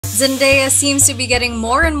Zendaya seems to be getting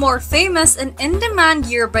more and more famous and in demand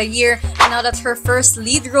year by year, and now that her first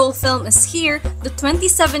lead role film is here, the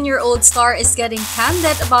 27-year-old star is getting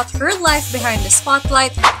candid about her life behind the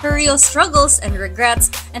spotlight, her real struggles and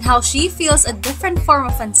regrets, and how she feels a different form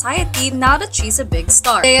of anxiety now that she's a big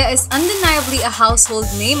star. Zendaya is undeniably a household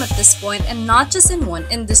name at this point, and not just in one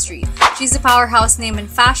industry. She's a powerhouse name in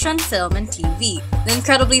fashion, film, and TV. The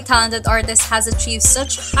incredibly talented artist has achieved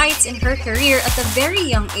such heights in her career at a very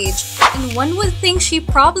young age, and one would think she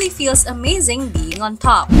probably feels amazing being on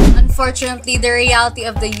top. Unfortunately, the reality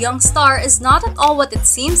of the young star is not at all what it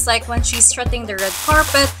seems like when she's strutting the red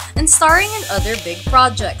carpet and starring in other big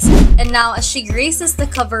projects. And now, as she graces the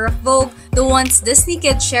cover of Vogue, the once Disney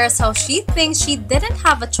kid shares how she thinks she didn't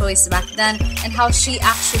have a choice back then and how she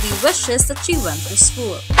actually wishes that she went to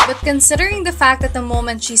school. But considering the fact that the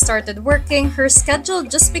moment she started working, her schedule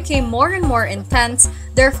just became more and more intense,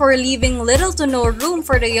 therefore leaving little to no room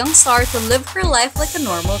for the young star to live her life like a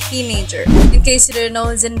normal teenager. In case you didn't know,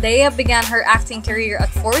 Zendaya began her acting career at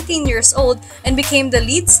 14 years old and became the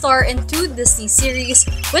lead star in 2 Disney series,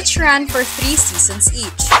 which ran for 3 seasons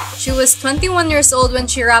each. She was 21 years old when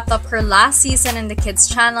she wrapped up her last season in the kids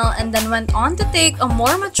channel and then went on to take a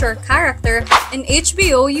more mature character in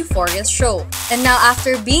HBO Euphoria's show. And now,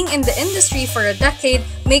 after being in the industry for a decade,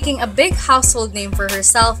 making a big household name for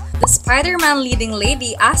herself, the Spider-Man leading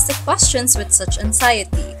lady asked the questions with such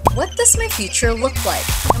anxiety. What does my future look like?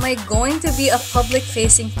 Am I going to be a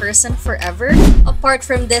public-facing person forever? Apart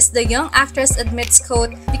from this, the young actress admits,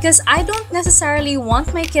 quote, "Because I don't necessarily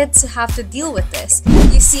want my kids to have to deal with this."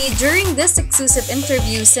 You see, during this exclusive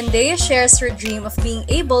interview, Zendaya shares her dream of being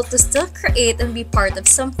able to still create and be part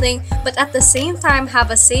of something, but at the same time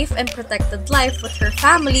have a safe and protected life with her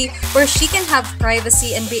family where she can have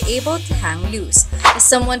privacy and be able to hang loose. As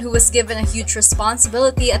someone who was given a huge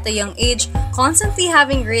responsibility at a young age, constantly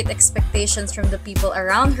having great expectations from the people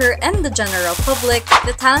around her and the general public,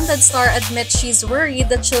 the talented star admits she's worried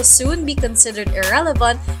that she'll soon be considered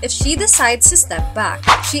irrelevant if she decides to step back.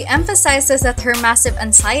 She emphasizes that her massive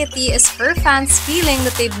anxiety is her fans feeling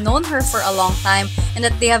that they've known her for a long time and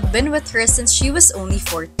that they have been with her since she was only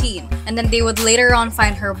 14, and then they would later on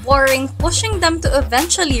find her boring, pushing them to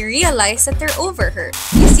eventually realize that they're over her.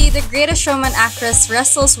 You see, the Greatest Showman actress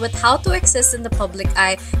wrestles with how to exist in the public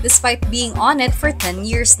eye despite being on it for 10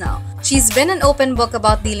 years now. She's been an open book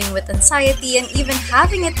about dealing with anxiety and even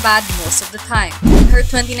having it bad most of the time. In her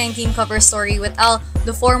 2019 cover story with Al,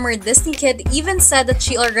 the former Disney kid even said that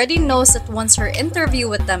she already knows that once her interview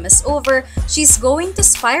with them is over, she's going to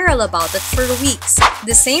spiral about it for weeks.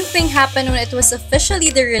 The same thing happened when it was officially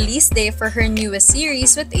the release day for her newest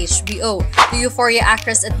series with HBO. The Euphoria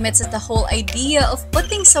actress admits that the whole idea of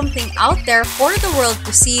putting something out there for the world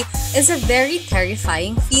to see is a very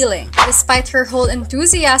terrifying feeling. Despite her whole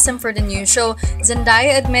enthusiasm for the new show,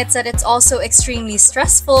 Zendaya admits that it's also extremely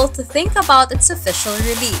stressful to think about its official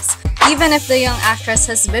release. Even if the young actress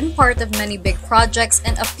has been part of many big projects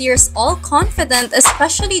and appears all confident,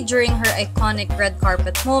 especially during her iconic red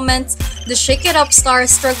carpet moments, the Shake It Up star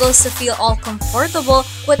struggles to feel all comfortable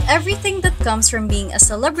with everything that comes from being a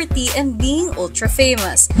celebrity and being ultra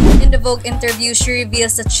famous. In the Vogue interview, she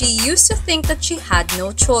reveals that she used to think that she had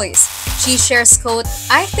no choice. She shares, quote,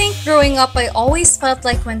 "I think growing up I always felt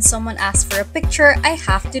like when someone asks for a picture, I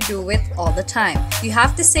have to do it all the time. You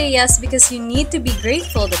have to say yes because you need to be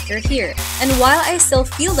grateful that you're here. And while I still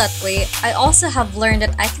feel that way, I also have learned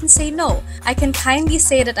that I can say no. I can kindly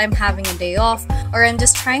say that I'm having a day off or I'm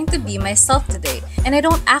just trying to be myself today, and I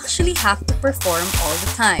don't actually have to perform all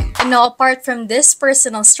the time." And now, apart from this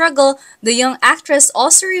personal struggle, the young actress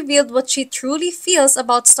also revealed what she truly feels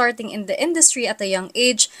about starting in the industry at a young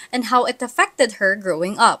age and how it affected her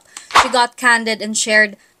growing up. She got candid and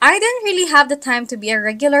shared, "I didn't really have the time to be a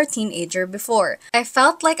regular teenager before. I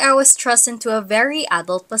felt like I was thrust into a very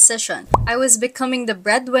adult position. I was becoming the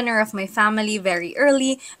breadwinner of my family very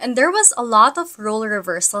early, and there was a lot of role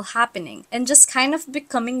reversal happening, and just kind of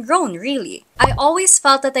becoming grown, really. I always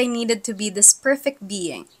felt that I needed to be this perfect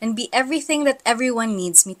being, and be everything that everyone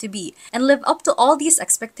needs me to be, and live up to all these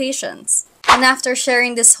expectations." And after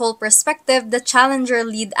sharing this whole perspective, the Challenger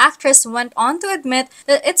lead actress went on to admit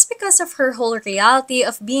that it's because of her whole reality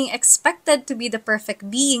of being expected to be the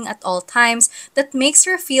perfect being at all times that makes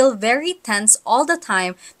her feel very tense all the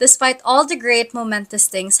time despite all the great momentous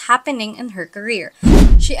things happening in her career.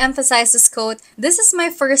 She emphasizes, quote, "This is my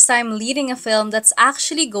first time leading a film that's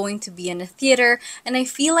actually going to be in a theater, and I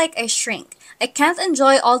feel like I shrink. I can't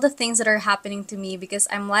enjoy all the things that are happening to me because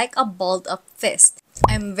I'm like a balled up fist.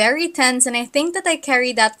 I'm very tense, and I think that I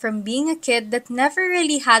carry that from being a kid that never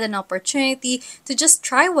really had an opportunity to just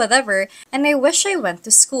try whatever, and I wish I went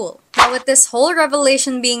to school. Now with this whole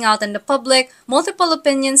revelation being out in the public, multiple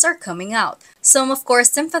opinions are coming out. Some of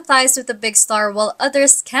course sympathize with the big star while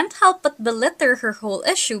others can't help but belittle her whole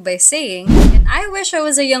issue by saying, "And I wish I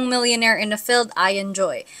was a young millionaire in a field I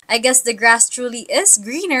enjoy. I guess the grass truly is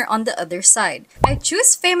greener on the other side. I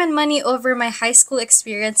choose fame and money over my high school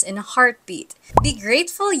experience in a heartbeat. Be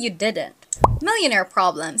grateful you didn't. Millionaire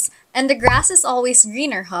problems. And the grass is always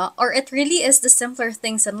greener, huh? Or it really is the simpler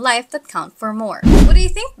things in life that count for more." What do you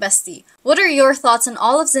think, bestie? What are your thoughts on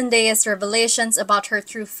all of Zendaya's revelations about her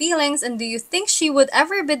true feelings, and do you think she would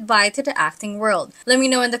ever bid bye to the acting world? Let me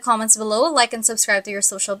know in the comments below. Like and subscribe to your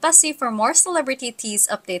social bestie for more celebrity teas,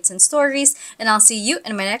 updates, and stories, and I'll see you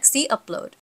in my next tea upload.